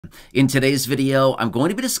In today's video, I'm going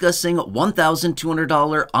to be discussing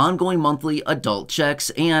 $1,200 ongoing monthly adult checks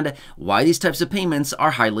and why these types of payments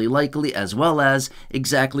are highly likely, as well as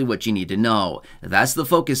exactly what you need to know. That's the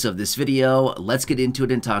focus of this video. Let's get into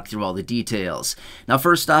it and talk through all the details. Now,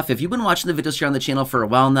 first off, if you've been watching the videos here on the channel for a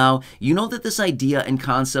while now, you know that this idea and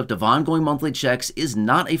concept of ongoing monthly checks is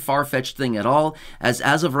not a far-fetched thing at all,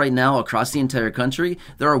 as of right now, across the entire country,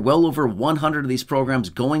 there are well over 100 of these programs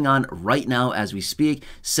going on right now as we speak,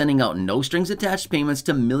 sending out no strings attached payments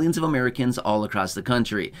to millions of Americans all across the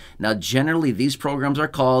country. Now, generally, these programs are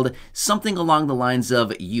called something along the lines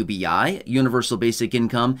of UBI, Universal Basic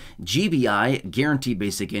Income, GBI, Guaranteed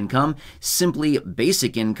Basic Income, simply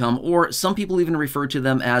Basic Income, or some people even refer to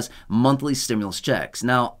them as monthly stimulus checks.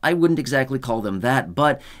 Now, I wouldn't exactly call them that,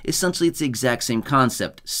 but essentially it's the exact same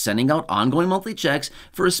concept, sending out ongoing monthly checks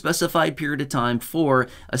for a specified period of time for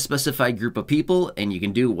a specified group of people, and you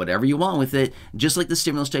can do whatever you want with it. Just like the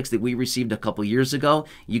stimulus checks that we received a couple years ago,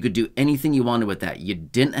 you could do anything you wanted with that. You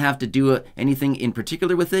didn't have to do anything in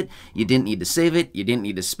particular with it. You didn't need to save it. You didn't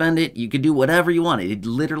need to spend it. You could do whatever you wanted. It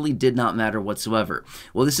literally did not matter whatsoever.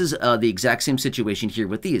 Well, this is the exact same situation here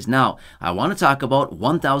with these. Now, I want to talk about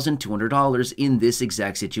 $1,200 in this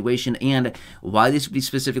exact situation and why this would be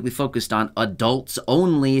specifically focused on adults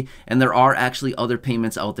only, and there are actually other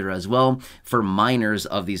payments out there as well for minors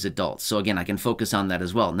of these adults. So again, I can focus on that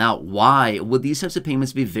as well. Now, why would these types of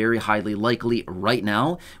payments be very highly likely right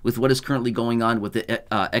now with what is currently going on with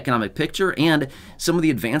the economic picture and some of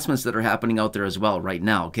the advancements that are happening out there as well right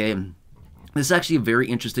now, okay? This is actually a very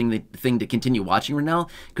interesting thing to continue watching right now,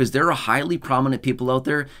 because there are highly prominent people out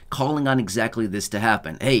there calling on exactly this to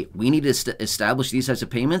happen. Hey, we need to establish these types of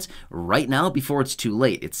payments right now before it's too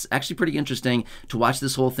late. It's actually pretty interesting to watch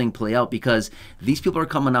this whole thing play out, because these people are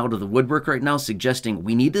coming out of the woodwork right now suggesting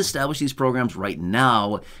we need to establish these programs right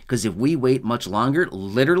now, because if we wait much longer,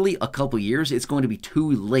 literally a couple years, it's going to be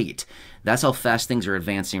too late. That's how fast things are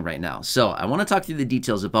advancing right now. So I want to talk through the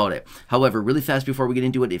details about it. However, really fast before we get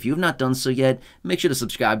into it, if you have not done so yet, make sure to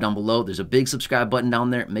subscribe down below. There's a big subscribe button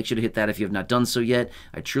down there. Make sure to hit that if you have not done so yet.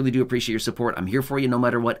 I truly do appreciate your support. I'm here for you no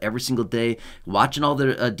matter what, every single day, watching all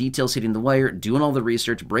the details hitting the wire, doing all the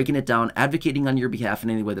research, breaking it down, advocating on your behalf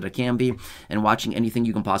in any way that I can be, and watching anything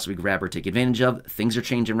you can possibly grab or take advantage of. Things are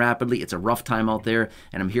changing rapidly. It's a rough time out there,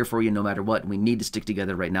 and I'm here for you no matter what. We need to stick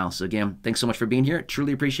together right now. So again, thanks so much for being here.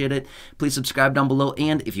 Truly appreciate it. Please subscribe down below,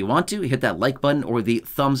 and if you want to, hit that like button or the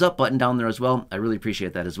thumbs up button down there as well. I really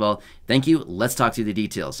appreciate that as well. Thank you. Let's talk through the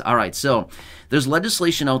details. All right, so there's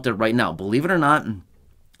legislation out there right now, believe it or not,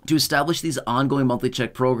 to establish these ongoing monthly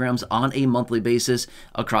check programs on a monthly basis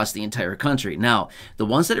across the entire country. Now, the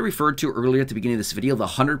ones that I referred to earlier at the beginning of this video, the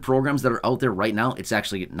 100 programs that are out there right now, it's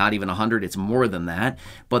actually not even 100, it's more than that,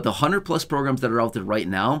 but the 100 plus programs that are out there right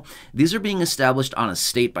now, these are being established on a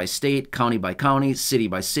state by state, county by county, city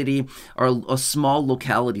by city, or a small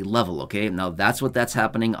locality level, okay? Now, that's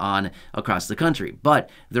happening on across the country, but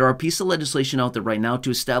there are pieces of legislation out there right now to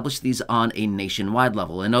establish these on a nationwide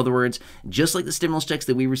level. In other words, just like the stimulus checks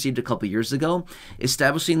that we received a couple years ago,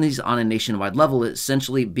 establishing these on a nationwide level,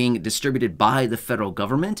 essentially being distributed by the federal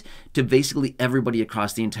government to basically everybody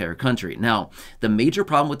across the entire country. Now, the major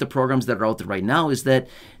problem with the programs that are out there right now is that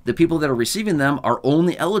the people that are receiving them are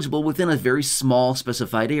only eligible within a very small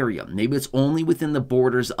specified area. Maybe it's only within the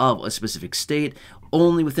borders of a specific state,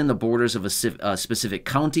 only within the borders of a specific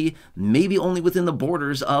county, maybe only within the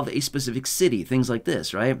borders of a specific city, things like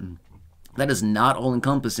this, right? That is not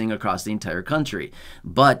all-encompassing across the entire country.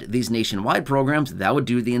 But these nationwide programs, that would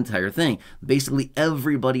do the entire thing. Basically,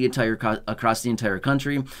 everybody across the entire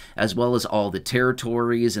country, as well as all the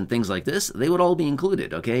territories and things like this, they would all be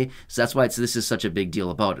included, okay? So that's why this is such a big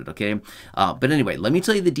deal about it, okay? But anyway, let me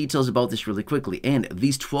tell you the details about this really quickly. And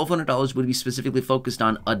these $1,200 would be specifically focused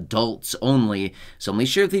on adults only. So let me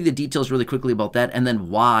share with you the details really quickly about that, and then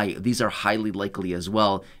why these are highly likely as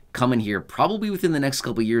well, coming here probably within the next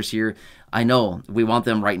couple years here. I know we want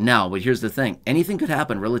them right now, but here's the thing. Anything could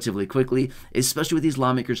happen relatively quickly, especially with these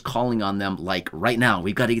lawmakers calling on them like right now.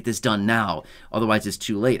 We've got to get this done now. Otherwise, it's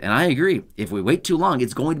too late. And I agree. If we wait too long,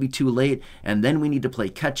 it's going to be too late. And then we need to play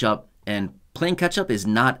catch up, and playing catch up is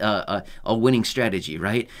not a winning strategy,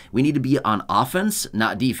 right? We need to be on offense,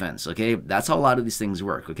 not defense, okay? That's how a lot of these things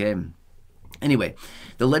work, okay? Anyway,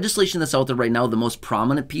 the legislation that's out there right now, the most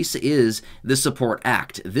prominent piece is the Support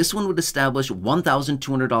Act. This one would establish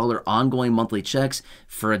 $1,200 ongoing monthly checks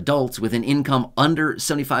for adults with an income under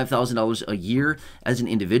 $75,000 a year as an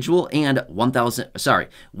individual and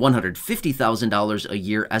 $150,000 a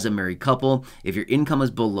year as a married couple. If your income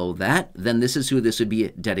is below that, then this is who this would be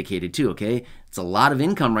dedicated to, okay? It's a lot of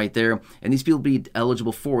income right there, and these people will be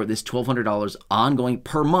eligible for this $1,200 ongoing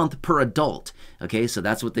per month per adult. Okay, so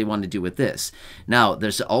that's what they want to do with this. Now,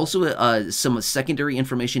 there's also some secondary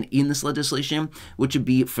information in this legislation, which would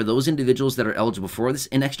be for those individuals that are eligible for this,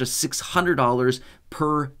 an extra $600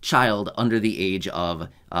 per child under the age of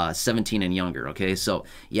 17 and younger. Okay, so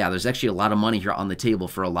yeah, there's actually a lot of money here on the table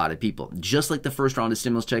for a lot of people. Just like the first round of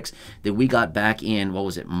stimulus checks that we got back in, what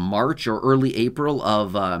was it, March or early April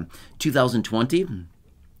of 2020.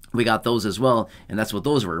 We got those as well, and that's what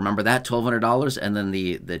those were. Remember that $1,200, and then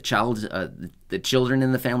the children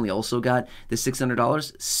in the family also got the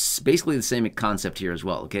 $600. Basically the same concept here as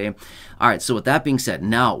well. Okay. All right. So with that being said,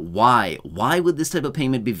 now why would this type of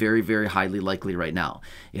payment be very, very highly likely right now?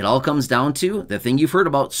 It all comes down to the thing you've heard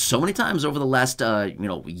about so many times over the last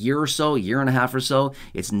year or so, year and a half or so.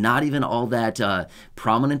 It's not even all that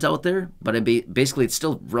prominent out there, but basically it's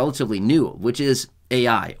still relatively new, which is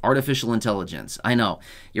AI, artificial intelligence. I know.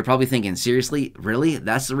 You're probably thinking, seriously? Really?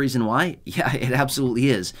 That's the reason why? Yeah, it absolutely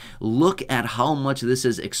is. Look at how much this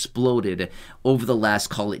has exploded over the last,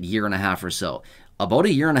 call it, year and a half or so. About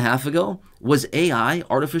a year and a half ago, was AI,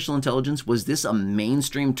 artificial intelligence, was this a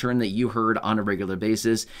mainstream term that you heard on a regular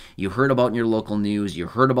basis? You heard about in your local news, you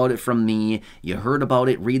heard about it from me, you heard about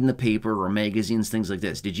it reading the paper or magazines, things like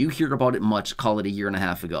this. Did you hear about it much, call it a year and a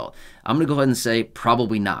half ago? I'm going to go ahead and say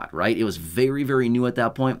probably not, right? It was very, very new at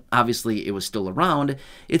that point. Obviously, it was still around.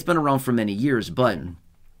 It's been around for many years, but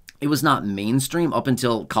it was not mainstream up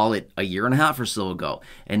until, call it, a year and a half or so ago.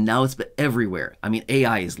 And now it's been everywhere. I mean,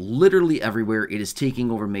 AI is literally everywhere. It is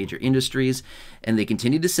taking over major industries. And they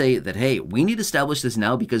continue to say that, hey, we need to establish this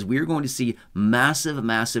now because we're going to see massive,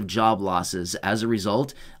 massive job losses as a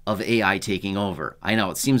result of AI taking over. I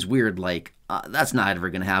know it seems weird, like, that's not ever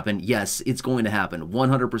going to happen. Yes, it's going to happen.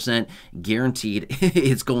 100% guaranteed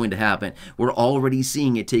it's going to happen. We're already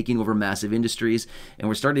seeing it taking over massive industries, and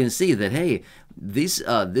we're starting to see that, hey, this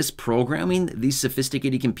programming, these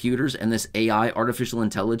sophisticated computers, and this AI, artificial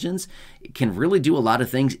intelligence, can really do a lot of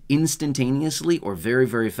things instantaneously or very,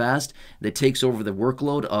 very fast that takes over the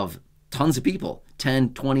workload of tons of people,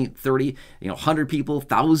 10, 20, 30, 100 people,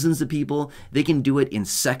 thousands of people. They can do it in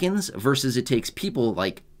seconds versus it takes people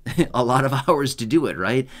like a lot of hours to do it,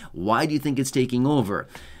 right? Why do you think it's taking over?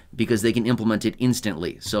 Because they can implement it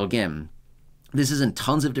instantly. So again, this is in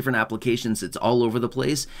tons of different applications. It's all over the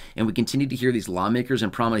place. And we continue to hear these lawmakers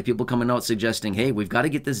and prominent people coming out suggesting, hey, we've got to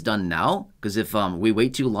get this done now, because if we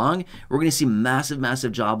wait too long, we're going to see massive,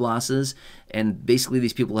 massive job losses. And basically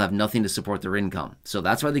these people have nothing to support their income. So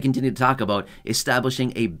that's why they continue to talk about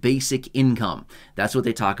establishing a basic income. That's what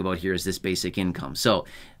they talk about here, is this basic income. So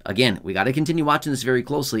again, we got to continue watching this very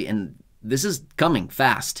closely. And this is coming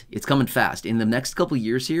fast. It's coming fast. In the next couple of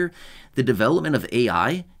years here, the development of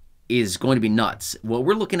AI is going to be nuts. What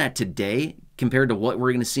we're looking at today compared to what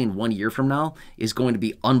we're going to see in 1 year from now is going to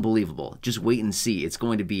be unbelievable. Just wait and see. It's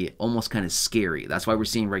going to be almost kind of scary. That's why we're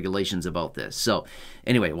seeing regulations about this. So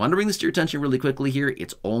anyway, I want to bring this to your attention really quickly here.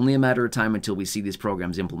 It's only a matter of time until we see these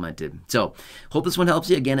programs implemented. So hope this one helps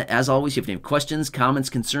you. Again, as always, if you have any questions, comments,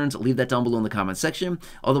 concerns, leave that down below in the comment section.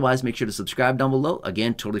 Otherwise, make sure to subscribe down below.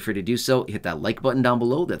 Again, totally free to do so. Hit that like button down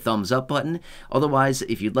below, that thumbs up button. Otherwise,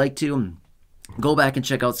 if you'd like to, go back and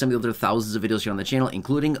check out some of the other thousands of videos here on the channel,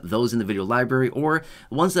 including those in the video library or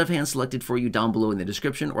ones that I've hand-selected for you down below in the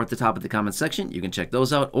description or at the top of the comment section. You can check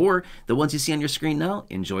those out, or the ones you see on your screen now.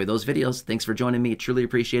 Enjoy those videos. Thanks for joining me. Truly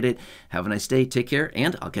appreciate it. Have a nice day. Take care,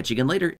 and I'll catch you again later.